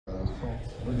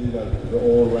really the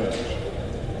whole range.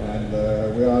 And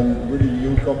we are a really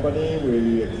new company.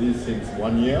 We exist since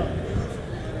 1 year,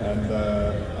 and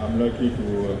I'm lucky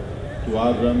to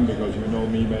have them because you know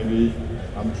me maybe.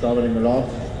 I'm traveling a lot,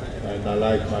 and I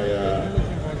like my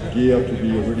gear to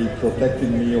be really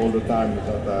protecting me all the time,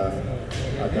 so that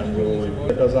I can go and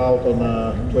check us out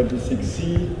on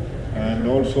 26C, and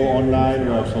also online.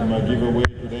 We have some giveaway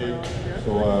today,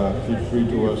 so feel free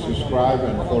to subscribe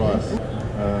and follow us.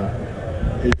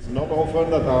 It's not often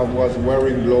that I was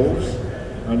wearing gloves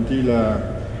until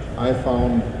I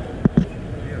found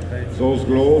those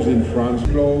gloves in France.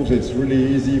 Gloves, it's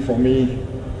really easy for me,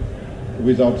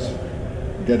 without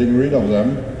getting rid of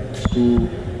them, to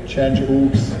change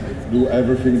hooks, do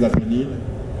everything that we need,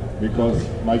 because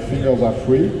my fingers are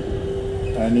free,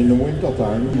 and in the winter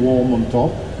time, warm on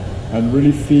top, and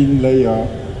really thin layer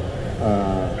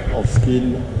of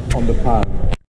skin on the palm.